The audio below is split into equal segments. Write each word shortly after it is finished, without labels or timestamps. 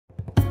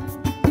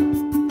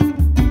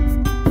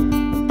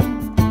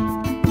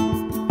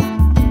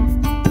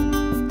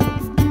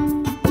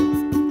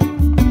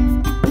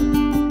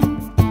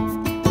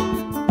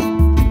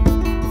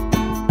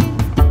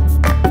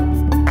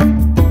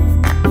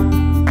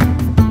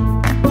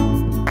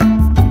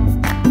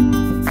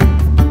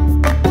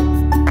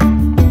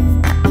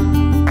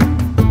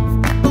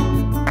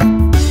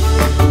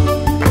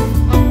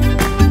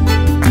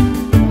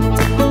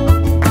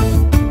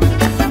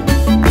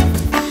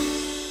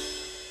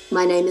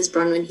My name is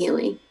Bronwen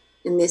Healy,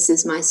 and this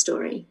is my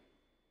story.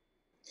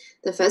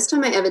 The first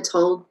time I ever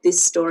told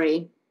this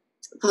story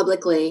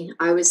publicly,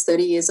 I was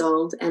 30 years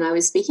old, and I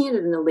was speaking at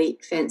an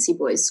elite fancy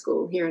boys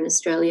school here in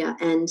Australia,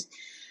 and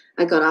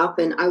I got up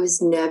and I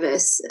was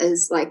nervous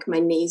as like my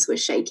knees were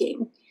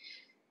shaking.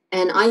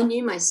 And I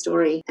knew my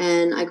story,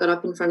 and I got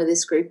up in front of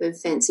this group of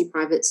fancy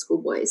private school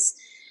boys,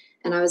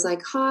 and I was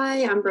like,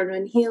 "Hi, I'm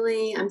Bronwen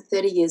Healy, I'm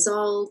 30 years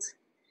old."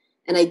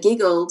 And I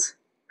giggled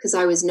because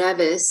I was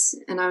nervous,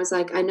 and I was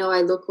like, "I know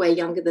I look way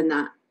younger than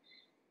that."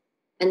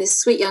 And this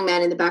sweet young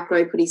man in the back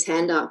row put his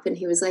hand up, and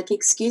he was like,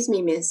 "Excuse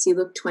me, miss, you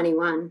look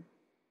 21.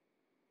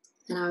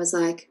 And I was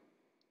like,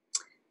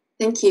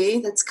 "Thank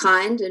you, that's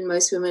kind," and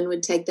most women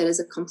would take that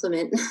as a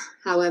compliment.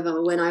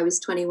 However, when I was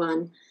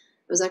 21,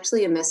 I was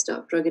actually a messed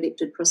up,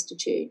 drug-addicted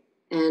prostitute,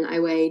 and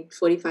I weighed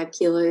 45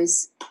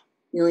 kilos,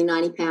 nearly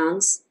 90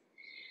 pounds,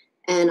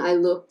 and I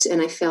looked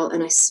and I felt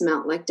and I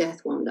smelt like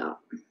death warmed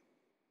up.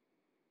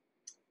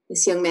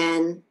 This young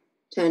man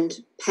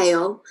turned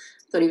pale,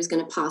 thought he was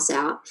going to pass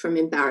out from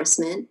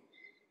embarrassment.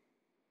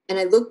 And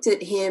I looked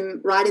at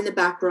him right in the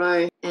back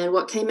row, and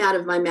what came out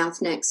of my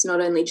mouth next not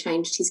only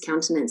changed his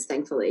countenance,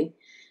 thankfully,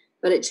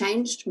 but it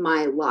changed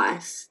my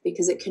life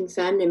because it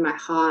confirmed in my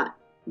heart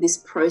this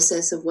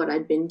process of what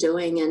I'd been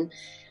doing. And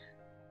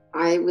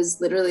I was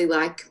literally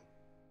like,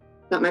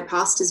 but my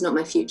past is not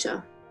my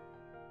future.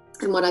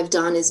 And what I've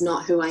done is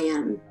not who I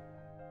am.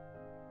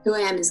 Who I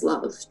am is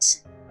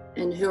loved.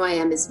 And who I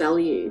am is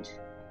valued.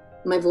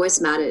 My voice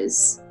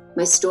matters.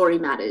 My story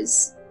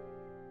matters.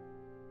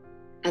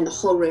 And the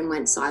whole room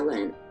went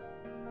silent.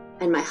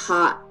 And my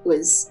heart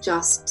was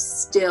just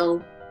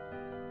still.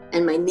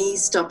 And my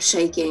knees stopped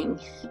shaking.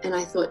 And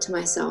I thought to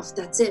myself,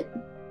 that's it.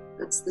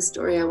 That's the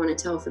story I want to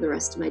tell for the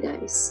rest of my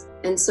days.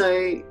 And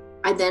so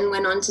I then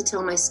went on to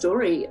tell my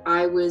story.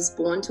 I was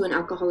born to an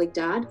alcoholic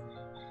dad.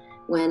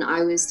 When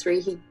I was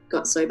 3, he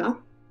got sober.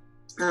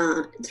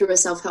 Through a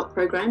self-help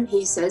program.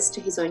 He says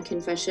to his own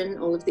confession,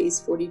 all of these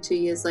 42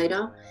 years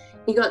later,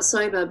 he got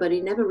sober, but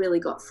he never really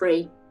got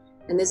free.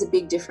 And there's a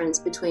big difference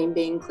between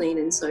being clean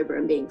and sober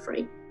and being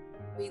free.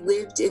 We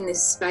lived in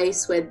this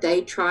space where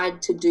they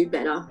tried to do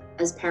better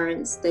as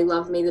parents. They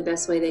loved me the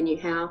best way they knew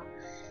how.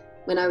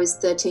 When I was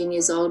 13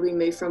 years old, we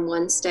moved from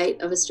one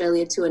state of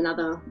Australia to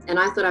another, and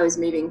I thought I was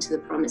moving to the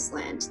promised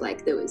land.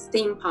 Like, there was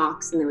theme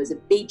parks and there was a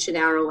beach an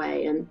hour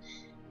away, and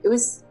it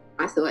was,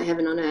 I thought,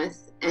 heaven on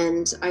earth.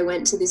 And I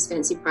went to this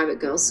fancy private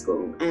girls'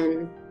 school,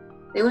 and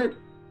there were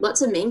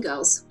lots of mean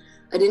girls.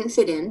 I didn't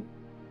fit in.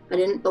 I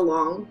didn't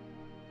belong.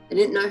 I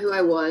didn't know who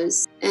I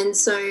was. And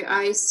so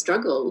I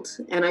struggled,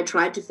 and I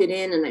tried to fit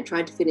in, and I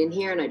tried to fit in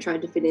here, and I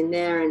tried to fit in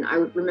there. And I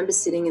remember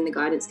sitting in the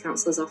guidance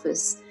counselor's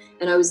office,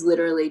 and I was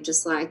literally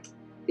just like,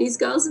 "These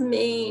girls are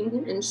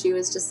mean." And she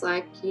was just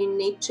like, "You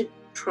need to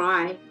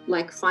try,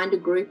 like, find a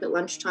group at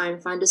lunchtime,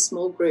 find a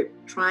small group,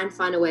 try and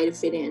find a way to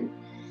fit in."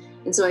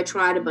 And so I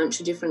tried a bunch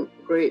of different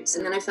groups,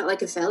 and then I felt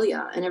like a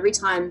failure. And every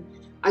time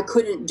I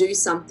couldn't do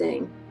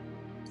something,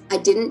 I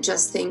didn't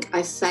just think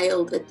I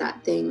failed at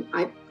that thing.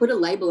 I put a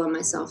label on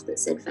myself that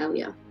said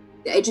failure.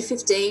 At the age of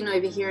 15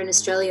 over here in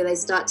Australia, they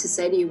start to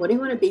say to you, "What do you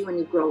want to be when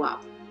you grow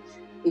up?"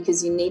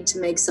 Because you need to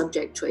make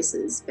subject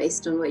choices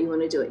based on what you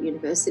want to do at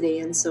university.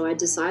 And so I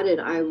decided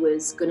I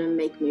was going to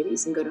make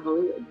movies and go to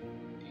Hollywood.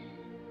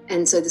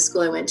 And so the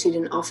school I went to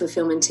didn't offer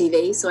film and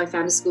TV, so I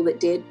found a school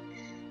that did.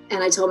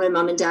 And I told my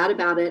mum and dad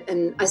about it,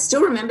 and I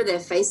still remember their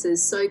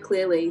faces so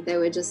clearly. They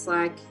were just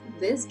like,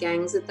 "There's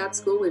gangs at that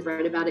school, we've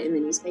read about it in the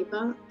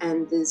newspaper,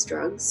 and there's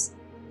drugs."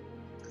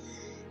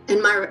 And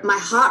my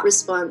heart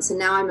response, and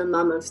now I'm a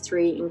mum of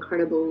 3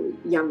 incredible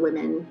young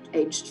women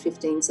aged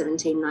 15,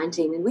 17,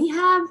 19, and we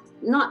have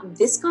not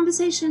this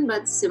conversation,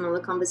 but similar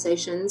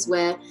conversations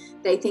where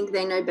they think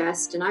they know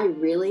best, and I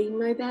really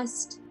know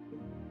best.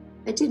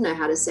 I did know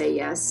how to say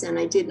yes, and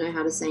I did know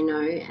how to say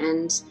no,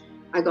 and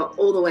I got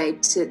all the way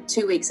to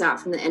 2 weeks out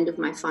from the end of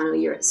my final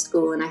year at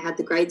school, and I had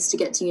the grades to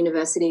get to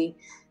university.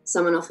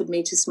 Someone offered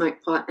me to smoke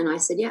pot, and I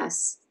said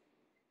yes.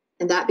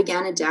 And that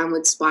began a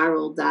downward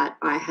spiral that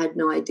I had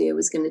no idea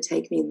was going to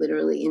take me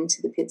literally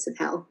into the pits of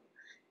hell.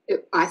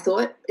 I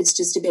thought, it's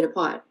just a bit of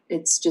pot.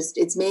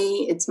 It's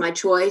me, it's my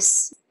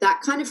choice.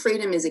 That kind of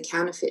freedom is a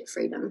counterfeit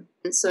freedom.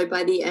 And so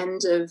by the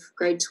end of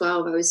grade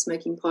 12, I was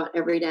smoking pot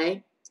every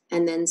day,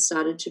 and then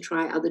started to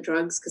try other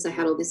drugs because I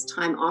had all this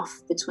time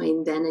off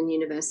between then and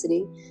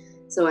university.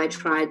 So I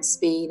tried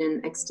speed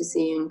and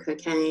ecstasy and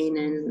cocaine,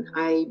 and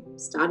I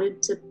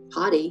started to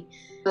party.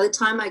 By the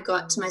time I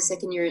got to my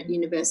second year at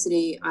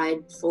university,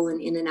 I'd fallen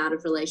in and out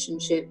of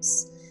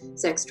relationships,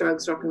 sex,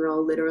 drugs, rock and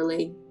roll,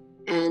 literally,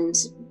 and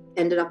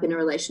ended up in a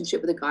relationship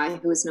with a guy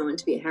who was known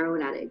to be a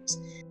heroin addict.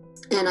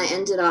 And I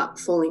ended up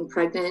falling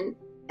pregnant,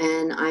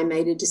 and I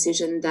made a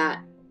decision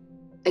that,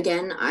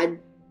 again, I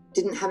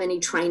didn't have any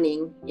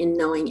training in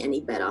knowing any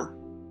better,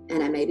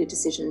 and I made a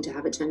decision to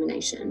have a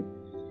termination.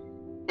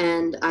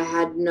 And I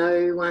had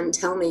no one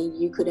tell me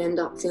you could end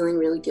up feeling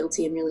really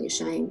guilty and really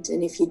ashamed.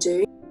 And if you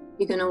do,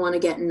 you're going to want to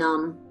get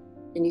numb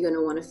and you're going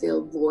to want to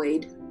feel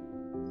void.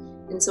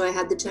 And so I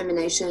had the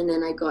termination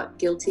and I got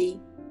guilty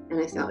and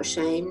I felt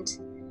ashamed.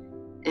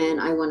 and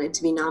I wanted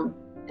to be numb.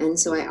 And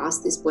so I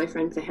asked this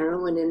boyfriend for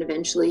heroin, and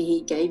eventually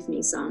he gave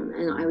me some,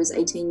 and I was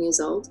 18 years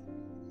old.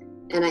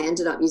 And I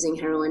ended up using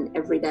heroin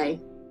every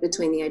day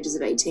between the ages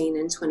of 18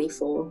 and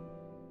 24.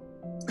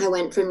 I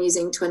went from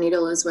using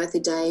 $20 worth a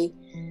day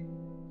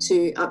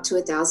to up to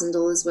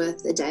 $1,000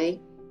 worth a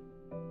day,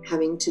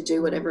 having to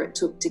do whatever it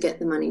took to get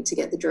the money to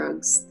get the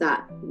drugs.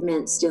 That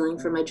meant stealing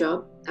from my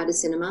job at a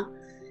cinema,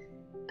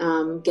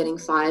 getting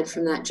fired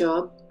from that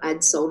job.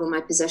 I'd sold all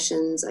my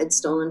possessions. I'd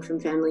stolen from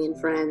family and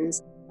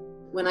friends.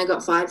 When I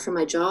got fired from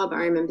my job,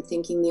 I remember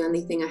thinking the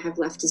only thing I have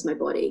left is my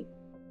body.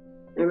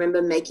 I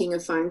remember making a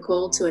phone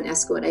call to an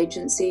escort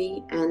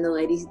agency and the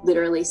lady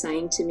literally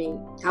saying to me,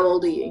 "How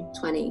old are you?"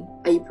 20.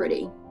 "Are you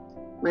pretty?"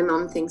 "My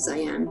mum thinks I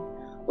am."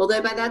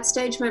 Although by that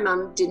stage, my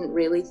mum didn't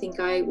really think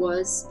I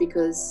was,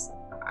 because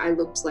I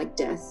looked like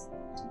death.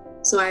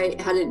 So I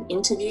had an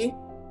interview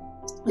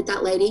with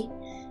that lady,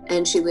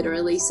 and she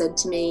literally said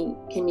to me,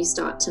 "Can you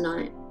start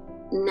tonight?"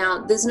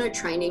 Now, there's no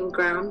training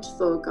ground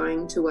for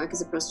going to work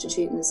as a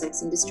prostitute in the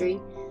sex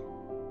industry.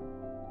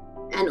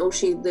 And all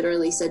she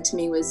literally said to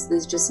me was,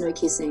 "There's just no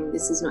kissing.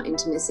 This is not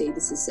intimacy.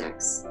 This is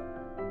sex."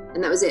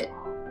 And that was it.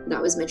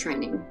 That was my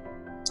training.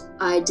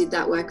 I did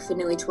that work for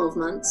nearly 12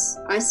 months.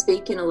 I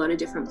speak in a lot of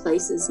different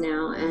places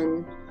now,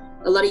 and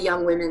a lot of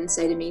young women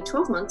say to me,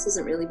 12 months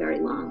isn't really very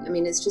long. I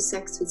mean, it's just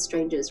sex with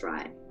strangers,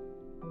 right?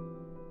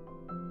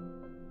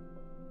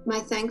 My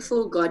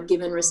thankful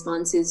God-given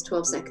response is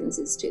 12 seconds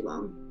is too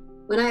long.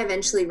 When I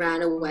eventually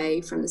ran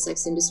away from the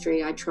sex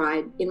industry, I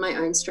tried in my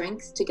own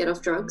strength to get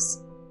off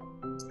drugs.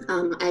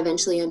 I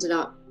eventually ended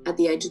up at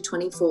the age of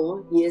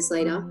 24, years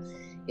later,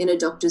 in a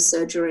doctor's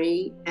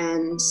surgery,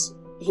 and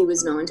he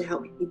was known to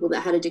help people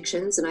that had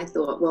addictions. And I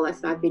thought, well,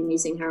 if I've been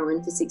using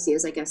heroin for 6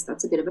 years, I guess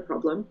that's a bit of a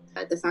problem.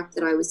 The fact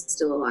that I was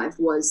still alive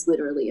was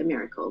literally a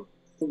miracle.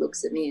 He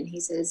looks at me and he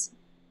says,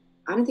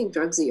 "I don't think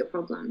drugs are your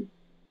problem."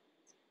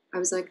 I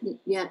was like,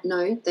 "Yeah,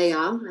 no, they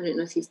are. I don't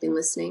know if you've been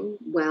listening.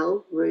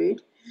 Well,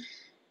 rude."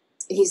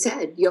 He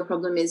said, "Your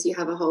problem is you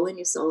have a hole in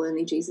your soul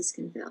only Jesus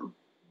can fill."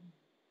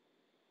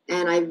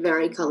 And I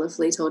very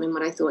colourfully told him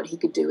what I thought he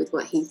could do with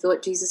what he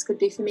thought Jesus could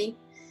do for me.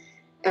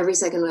 Every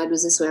second word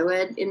was a swear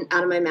word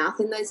out of my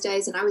mouth in those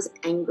days, and I was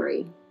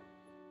angry.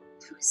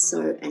 I was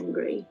so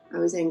angry. I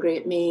was angry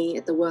at me,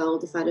 at the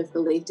world. If I'd have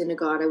believed in a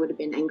God, I would have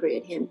been angry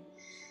at him.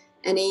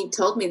 And he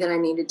told me that I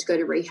needed to go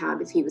to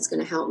rehab if he was going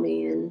to help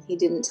me, and he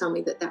didn't tell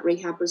me that that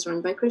rehab was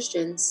run by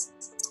Christians.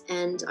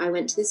 And I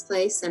went to this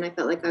place, and I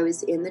felt like I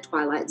was in the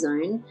twilight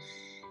zone.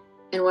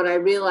 And what I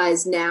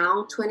realize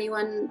now,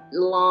 21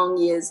 long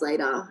years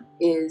later,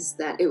 is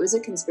that it was a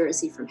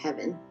conspiracy from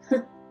heaven.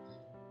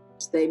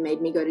 They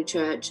made me go to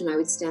church, and I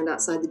would stand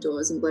outside the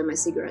doors and blow my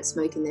cigarette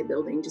smoke in their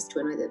building just to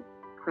annoy the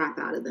crap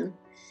out of them.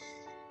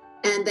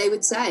 And they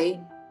would say,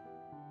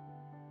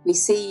 "We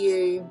see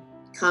you,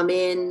 come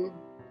in,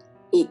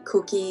 eat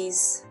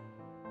cookies."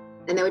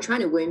 And they were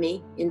trying to woo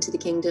me into the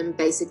kingdom,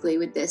 basically,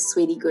 with their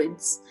sweetie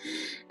goods.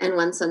 And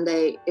one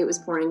Sunday, it was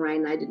pouring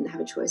rain, and I didn't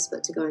have a choice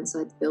but to go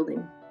inside the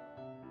building.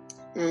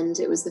 And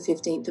it was the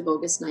 15th of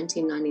August,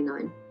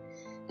 1999.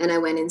 And I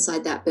went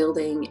inside that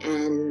building,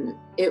 and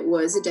it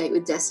was a date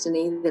with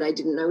destiny that I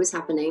didn't know was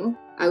happening.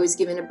 I was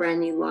given a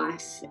brand new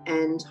life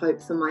and hope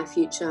for my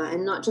future,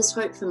 and not just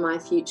hope for my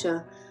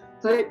future,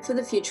 hope for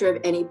the future of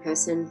any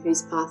person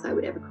whose path I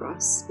would ever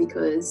cross,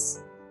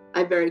 because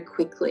I very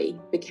quickly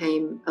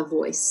became a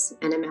voice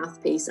and a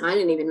mouthpiece. I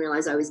didn't even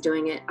realize I was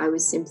doing it. I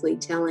was simply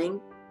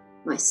telling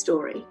my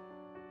story.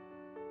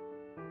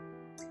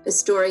 A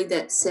story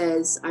that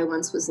says I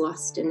once was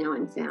lost and now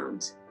I'm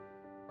found.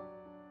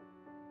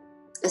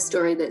 A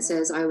story that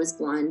says I was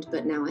blind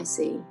but now I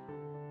see.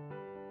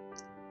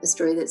 A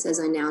story that says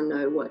I now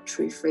know what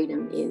true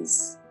freedom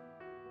is.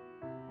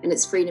 And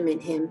it's freedom in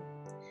him.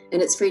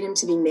 And it's freedom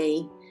to be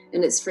me.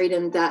 And it's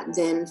freedom that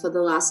then for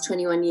the last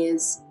 21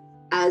 years,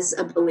 as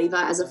a believer,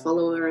 as a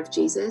follower of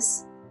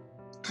Jesus,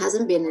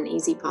 hasn't been an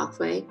easy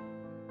pathway.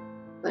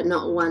 But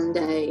not one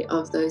day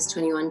of those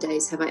 21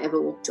 days have I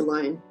ever walked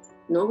alone.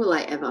 Nor will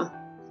I ever.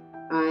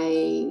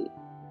 I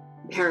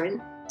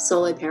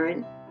solo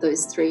parent,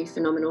 those 3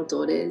 phenomenal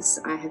daughters.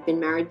 I have been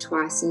married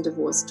twice and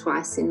divorced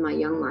twice in my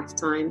young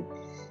lifetime.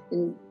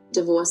 And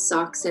divorce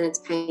sucks, and it's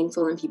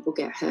painful, and people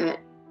get hurt.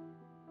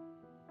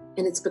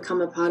 And it's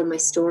become a part of my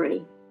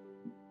story.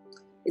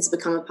 It's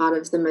become a part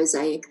of the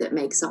mosaic that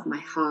makes up my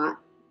heart.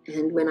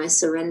 And when I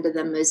surrender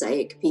the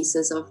mosaic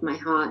pieces of my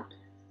heart,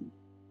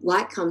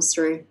 light comes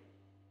through.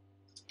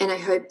 And I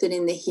hope that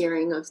in the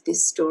hearing of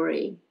this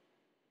story,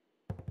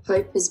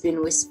 hope has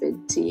been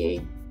whispered to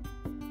you.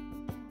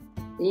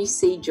 And you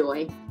see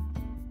joy.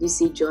 You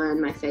see joy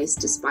on my face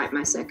despite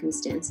my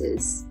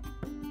circumstances.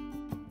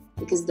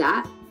 Because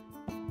that's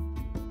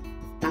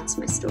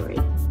my story.